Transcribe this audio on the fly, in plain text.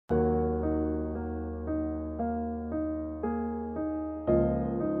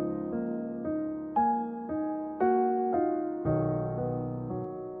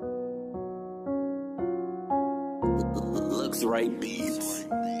Luxray beats.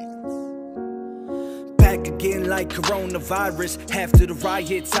 Back again like coronavirus. After the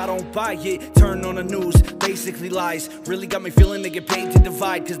riots, I don't buy it. Turn on the news, basically lies. Really got me feeling they get paid to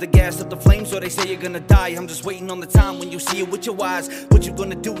divide. Cause they gas up the flames or they say you're gonna die. I'm just waiting on the time when you see it with your eyes. What you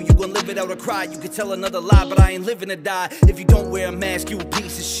gonna do? You gonna live it out or cry? You can tell another lie, but I ain't living to die. If you don't wear a mask, you a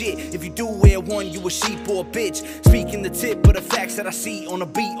piece of shit. If you do wear one, you a sheep or a bitch. Speaking the tip of the facts that I see on a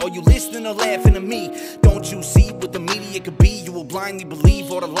beat. Are you listening or laughing at me? Don't you see what the media could be? You will blindly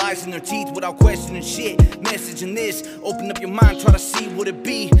believe all the lies in their teeth without questioning shit. Message in this, open up your mind, try to see what it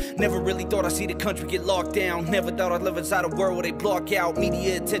be. Never really thought I'd see the country get locked down. Never thought I'd live inside a world where they block out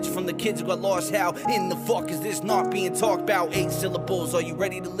media attention from the kids who got lost. How in the fuck is this not being talked about? 8 syllables, are you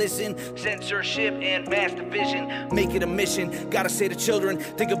ready to listen? Censorship and mass division, make it a mission. Gotta say to children,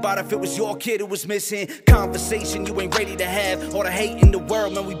 think about if it was your kid who was missing. Conversation you ain't ready to have. All the hate in the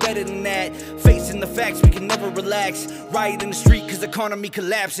world, man, we better than that. Facing the facts, we can never relax. Riot in the street cause the economy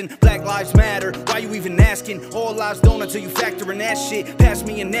collapsing. Black lives matter, why you even asking? All lives don't until you factor in that shit. Pass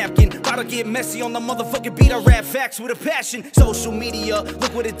me a napkin, about to get messy on the motherfucking beat. I rap facts with a passion. Social media,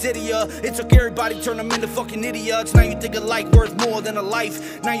 look what it did to ya. It took everybody, turned them into fucking idiots. Now you think a like worth more than a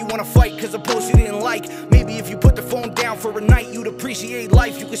life. Now you wanna fight cause a post you didn't like. Maybe if you put the phone down for a night, you'd appreciate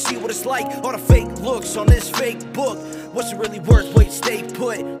life. You could see what it's like. All the fake looks on this fake book. What's it really worth? Wait, stay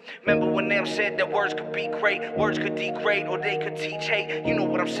put. Remember when them said that words could be great, words could degrade, or they could teach hate. You know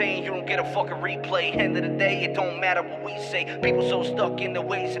what I'm saying, you don't get a fucking replay. End of the day, it don't matter what we say. People so stuck in their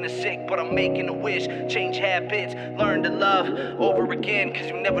ways and the sick, but I'm making a wish. Change habits, learn to love over again. Cause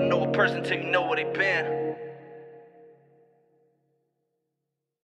you never know a person till you know what they've been.